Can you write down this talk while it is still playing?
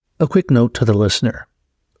A quick note to the listener.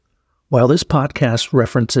 While this podcast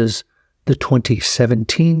references the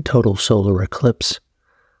 2017 total solar eclipse,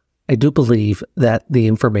 I do believe that the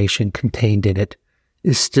information contained in it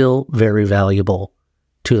is still very valuable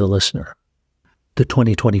to the listener. The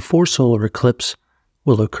 2024 solar eclipse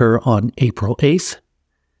will occur on April 8th,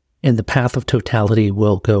 and the path of totality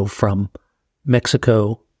will go from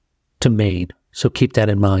Mexico to Maine. So keep that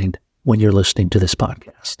in mind when you're listening to this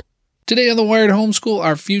podcast. Today on the Wired Homeschool,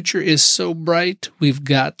 our future is so bright, we've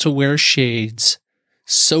got to wear shades.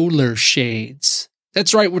 Solar shades.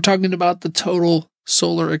 That's right, we're talking about the total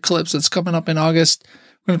solar eclipse that's coming up in August.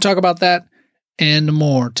 We're going to talk about that and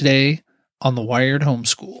more today on the Wired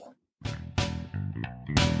Homeschool.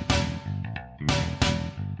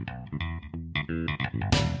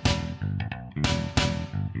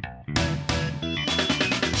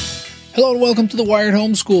 Hello and welcome to the Wired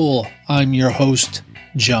Homeschool. I'm your host,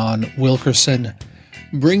 John Wilkerson,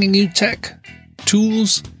 bringing you tech,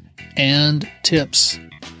 tools, and tips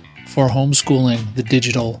for homeschooling the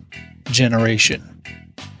digital generation.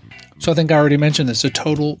 So I think I already mentioned this. A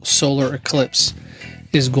total solar eclipse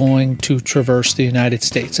is going to traverse the United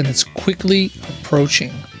States, and it's quickly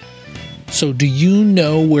approaching. So do you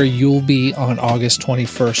know where you'll be on August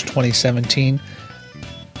 21st, 2017?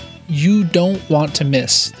 You don't want to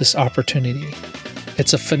miss this opportunity.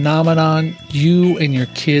 It's a phenomenon you and your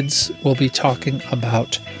kids will be talking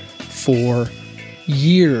about for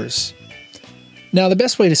years. Now, the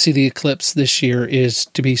best way to see the eclipse this year is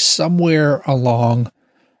to be somewhere along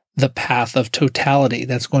the path of totality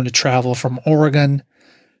that's going to travel from Oregon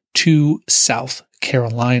to South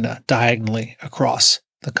Carolina, diagonally across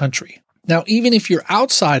the country. Now, even if you're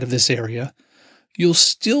outside of this area, you'll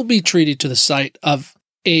still be treated to the sight of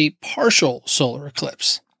a partial solar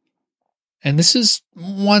eclipse. And this is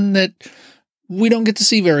one that we don't get to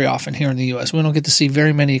see very often here in the U.S. We don't get to see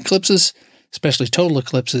very many eclipses, especially total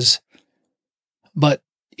eclipses. But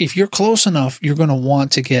if you're close enough, you're going to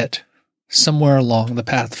want to get somewhere along the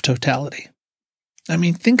path of totality. I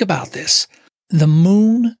mean, think about this. The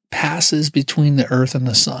moon passes between the earth and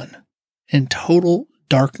the sun, and total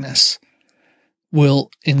darkness will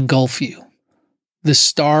engulf you. The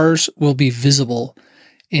stars will be visible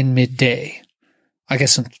in midday. I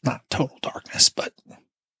guess it's not total darkness, but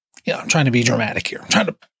I'm trying to be dramatic here.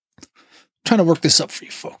 I'm trying to work this up for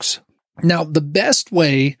you folks. Now, the best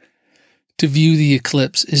way to view the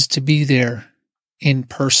eclipse is to be there in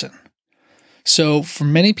person. So for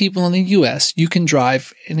many people in the U.S., you can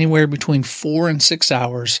drive anywhere between 4 and 6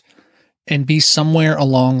 hours and be somewhere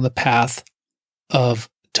along the path of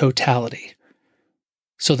totality.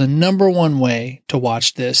 So the number one way to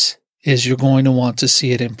watch this is you're going to want to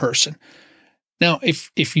see it in person. Now,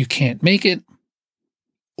 if you can't make it,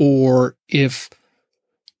 or if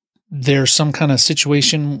there's some kind of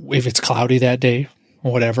situation, if it's cloudy that day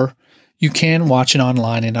or whatever, you can watch it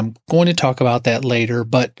online, and I'm going to talk about that later.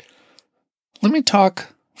 But let me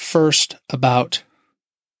talk first about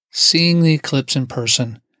seeing the eclipse in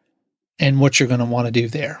person and what you're going to want to do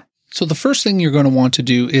there. So the first thing you're going to want to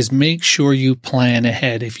do is make sure you plan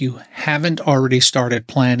ahead. If you haven't already started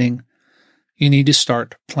planning, you need to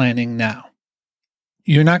start planning now.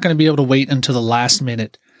 You're not going to be able to wait until the last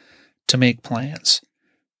minute to make plans.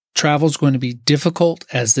 Travel is going to be difficult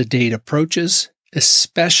as the date approaches,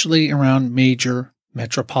 especially around major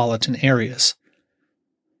metropolitan areas.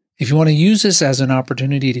 If you want to use this as an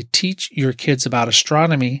opportunity to teach your kids about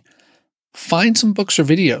astronomy, find some books or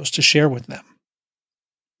videos to share with them.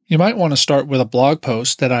 You might want to start with a blog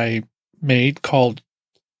post that I made called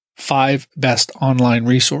 5 Best Online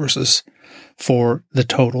Resources for the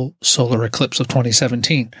Total Solar Eclipse of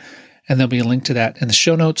 2017. And there'll be a link to that in the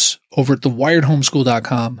show notes over at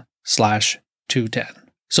thewiredhomeschool.com/210.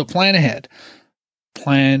 So plan ahead.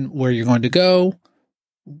 Plan where you're going to go,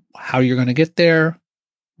 how you're going to get there,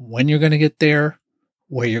 when you're going to get there,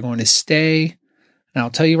 where you're going to stay. And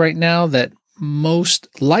I'll tell you right now that most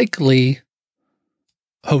likely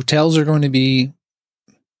hotels are going to be,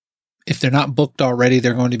 if they're not booked already,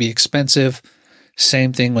 they're going to be expensive.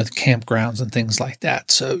 Same thing with campgrounds and things like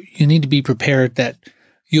that. So you need to be prepared that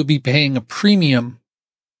you'll be paying a premium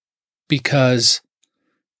because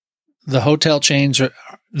the hotel chains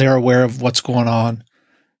they're aware of what's going on.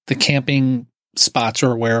 The camping spots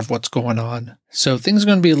are aware of what's going on. So things are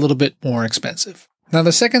going to be a little bit more expensive. Now,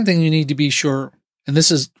 the second thing you need to be sure, and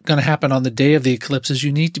this is going to happen on the day of the eclipse, is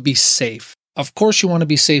you need to be safe. Of course, you want to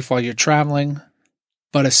be safe while you're traveling,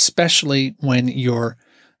 but especially when you're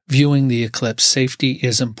viewing the eclipse, safety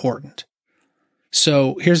is important.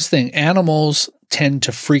 So here's the thing. Animals tend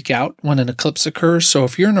to freak out when an eclipse occurs. So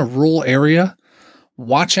if you're in a rural area,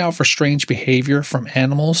 watch out for strange behavior from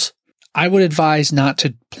animals. I would advise not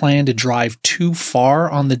to plan to drive too far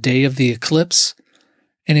on the day of the eclipse.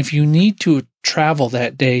 And if you need to travel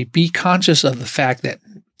that day, be conscious of the fact that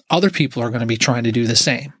other people are going to be trying to do the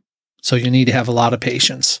same. So you need to have a lot of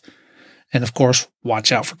patience. And of course,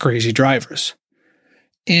 watch out for crazy drivers.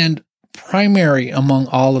 And primary among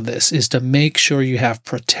all of this is to make sure you have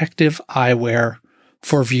protective eyewear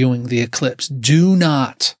for viewing the eclipse. Do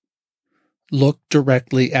not look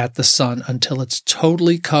directly at the sun until it's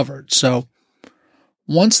totally covered. So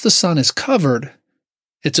once the sun is covered,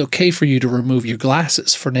 it's okay for you to remove your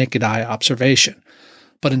glasses for naked eye observation.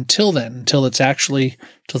 But until then, until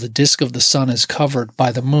the disk of the sun is covered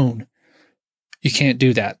by the moon, you can't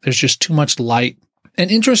do that. There's just too much light.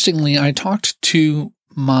 And interestingly, I talked to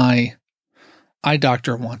my eye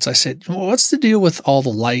doctor once. I said, well, what's the deal with all the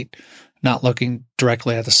light not looking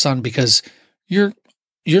directly at the sun? Because you're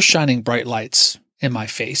shining bright lights in my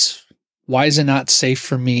face. Why is it not safe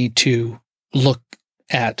for me to look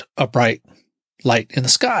at a bright light in the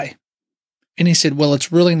sky? And he said, well,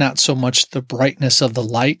 it's really not so much the brightness of the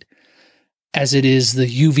light as it is the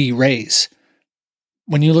UV rays.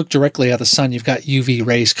 When you look directly at the sun, you've got UV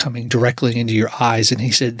rays coming directly into your eyes. And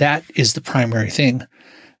he said that is the primary thing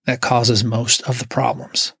that causes most of the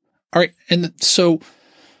problems. All right. And so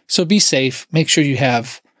be safe. Make sure you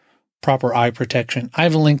have proper eye protection. I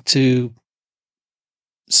have a link to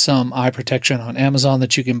some eye protection on Amazon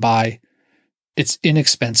that you can buy. It's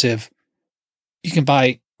inexpensive. You can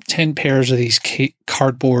buy 10 pairs of these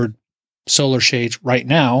cardboard solar shades right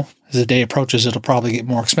now. As the day approaches, it'll probably get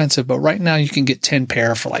more expensive, but right now you can get 10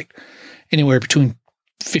 pair for like anywhere between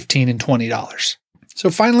 $15 and $20. So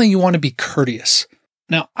finally, you want to be courteous.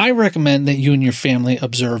 Now, I recommend that you and your family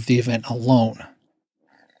observe the event alone.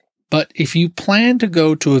 But if you plan to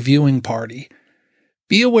go to a viewing party,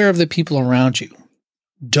 be aware of the people around you.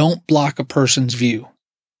 Don't block a person's view.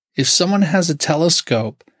 If someone has a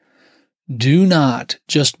telescope, do not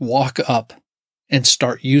just walk up and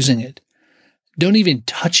start using it. Don't even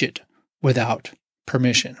touch it without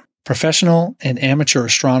permission. Professional and amateur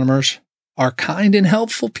astronomers are kind and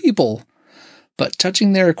helpful people, but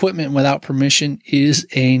touching their equipment without permission is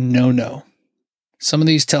a no-no. Some of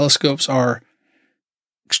these telescopes are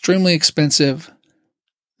extremely expensive.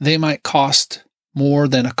 They might cost more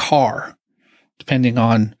than a car, depending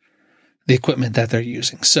on the equipment that they're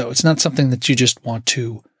using. So it's not something that you just want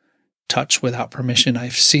to touch without permission.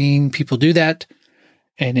 I've seen people do that,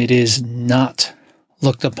 and it is not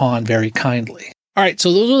looked upon very kindly. All right,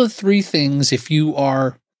 so those are the three things. If you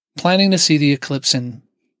are planning to see the eclipse in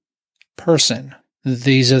person,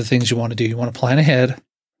 these are the things you want to do. You want to plan ahead,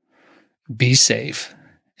 be safe,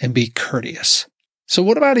 and be courteous. So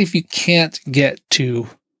what about if you can't get to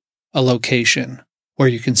a location where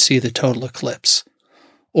you can see the total eclipse,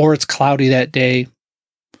 or it's cloudy that day,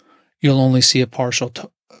 you'll only see a partial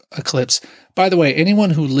eclipse? By the way,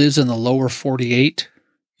 anyone who lives in the lower 48,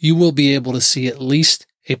 you will be able to see at least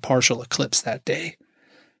a partial eclipse that day.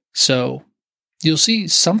 So you'll see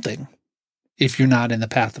something if you're not in the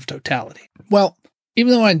path of totality. Well,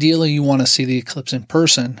 even though ideally you want to see the eclipse in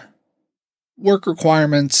person, work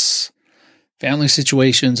requirements, family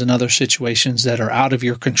situations, and other situations that are out of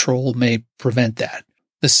your control may prevent that.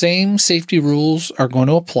 The same safety rules are going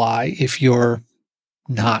to apply if you're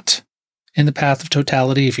not in the path of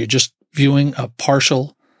totality, if you're just viewing a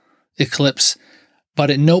partial eclipse,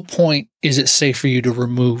 but at no point is it safe for you to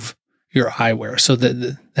remove your eyewear. So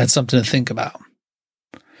that's something to think about.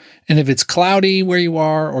 And if it's cloudy where you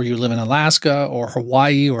are, or you live in Alaska or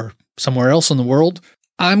Hawaii or somewhere else in the world,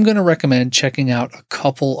 I'm going to recommend checking out a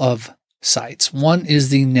couple of sites. One is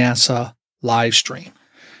the NASA live stream.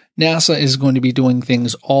 NASA is going to be doing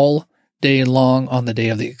things all day long on the day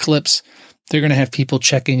of the eclipse. They're going to have people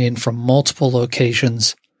checking in from multiple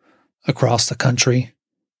locations across the country.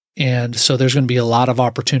 And so there's going to be a lot of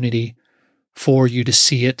opportunity for you to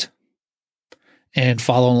see it and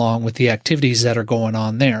follow along with the activities that are going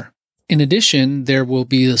on there. In addition, there will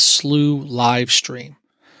be the SLU live stream.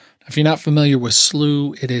 If you're not familiar with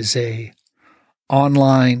SLU, it is a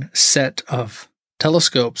online set of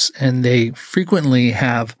telescopes, and they frequently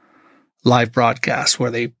have live broadcasts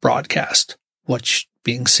where they broadcast what's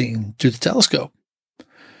being seen through the telescope.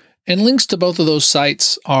 And links to both of those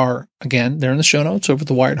sites are, again, they're in the show notes over at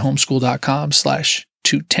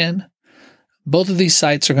thewiredhomeschool.com/210. Both of these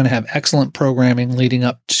sites are going to have excellent programming leading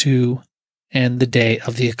up to and the day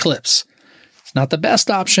of the eclipse. It's not the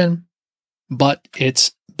best option, but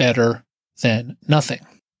it's better than nothing.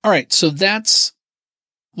 All right, so that's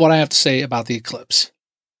what I have to say about the eclipse.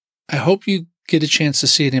 I hope you get a chance to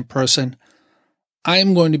see it in person.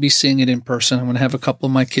 I'm going to be seeing it in person. I'm going to have a couple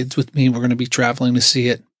of my kids with me. We're going to be traveling to see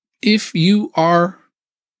it. If you are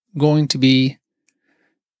going to be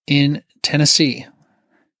in Tennessee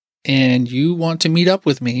and you want to meet up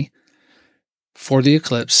with me for the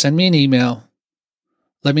eclipse, send me an email.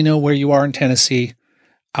 Let me know where you are in Tennessee.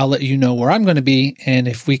 I'll let you know where I'm going to be. And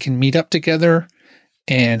if we can meet up together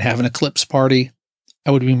and have an eclipse party,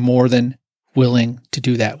 I would be more than willing to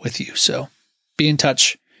do that with you. So be in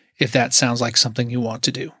touch if that sounds like something you want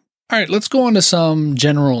to do. All right, let's go on to some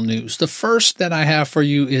general news. The first that I have for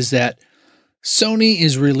you is that Sony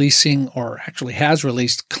is releasing, or actually has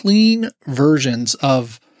released, clean versions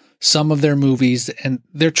of some of their movies, and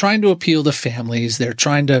they're trying to appeal to families. They're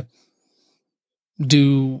trying to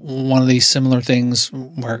do one of these similar things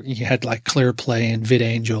where you had like Clear Play and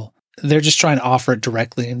VidAngel. They're just trying to offer it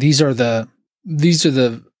directly, and these are the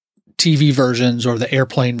TV versions or the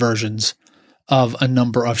airplane versions of a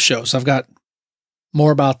number of shows. I've got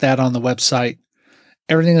more about that on the website.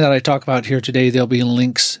 Everything that I talk about here today, there'll be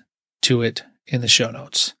links to it in the show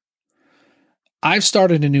notes. I've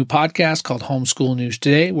started a new podcast called Homeschool News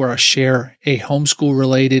Today, where I share a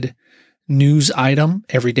homeschool-related news item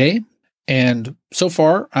every day. And so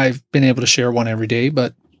far, I've been able to share one every day,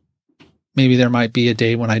 but maybe there might be a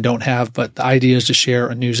day when I don't have. But the idea is to share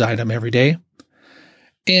a news item every day.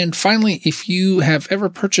 And finally, if you have ever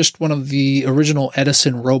purchased one of the original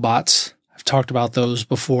Edison robots, I've talked about those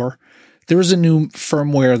before, there is a new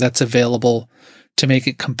firmware that's available to make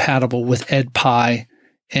it compatible with EdPy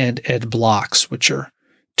and EdBlocks, which are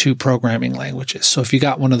two programming languages. So if you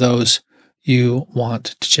got one of those, you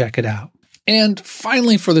want to check it out. And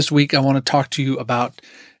finally, for this week, I want to talk to you about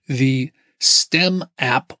the STEM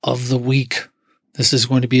app of the week. This is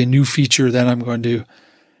going to be a new feature that I'm going to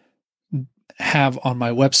have on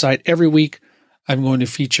my website. Every week, I'm going to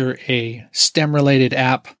feature a STEM-related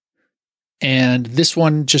app, and this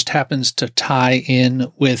one just happens to tie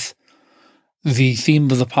in with the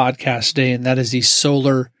theme of the podcast today, and that is the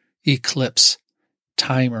solar eclipse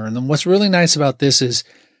timer. And then what's really nice about this is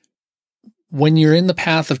when you're in the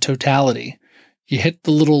path of totality, you hit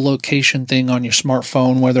the little location thing on your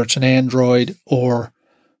smartphone, whether it's an Android or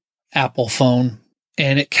Apple phone,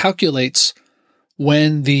 and it calculates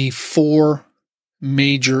when the 4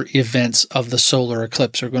 major events of the solar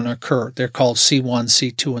eclipse are going to occur. They're called C1,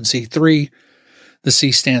 C2, and C3. The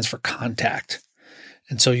C stands for contact.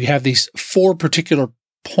 And so you have these 4 particular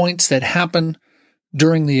points that happen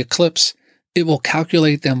during the eclipse. It will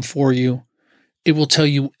calculate them for you. It will tell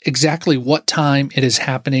you exactly what time it is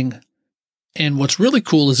happening. And what's really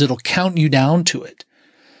cool is it'll count you down to it.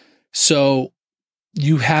 So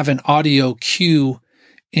you have an audio cue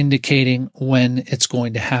indicating when it's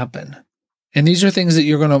going to happen. And these are things that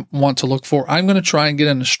you're going to want to look for. I'm going to try and get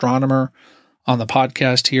an astronomer on the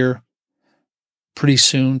podcast here pretty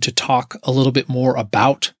soon to talk a little bit more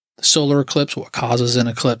about the solar eclipse, what causes an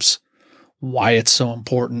eclipse, why it's so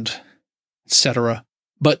important, etc.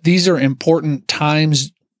 But these are important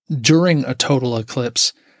times during a total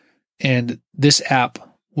eclipse, and this app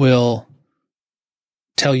will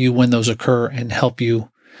tell you when those occur and help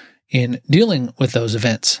you in dealing with those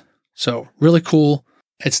events. So really cool.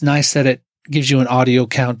 It's nice that it gives you an audio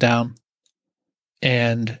countdown.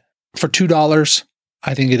 And for $2,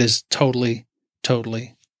 I think it is totally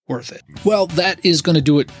worth it. Well, that is going to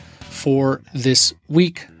do it for this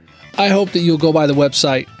week. I hope that you'll go by the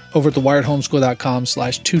website over at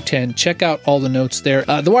thewiredhomeschool.com/210. Check out all the notes there.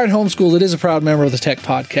 The Wired Homeschool, it is a proud member of the Tech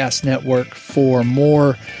Podcast Network. For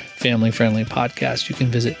more family-friendly podcasts, you can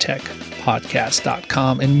visit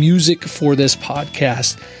techpodcast.com. And music for this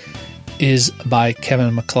podcast is by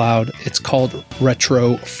Kevin MacLeod. It's called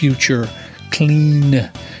Retro Future Clean. You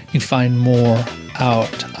can find more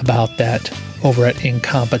out about that over at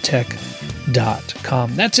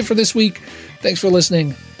incompetech.com. That's it for this week. Thanks for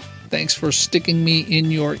listening. Thanks for sticking me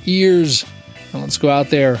in your ears. Now let's go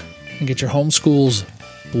out there and get your homeschools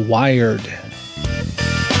wired.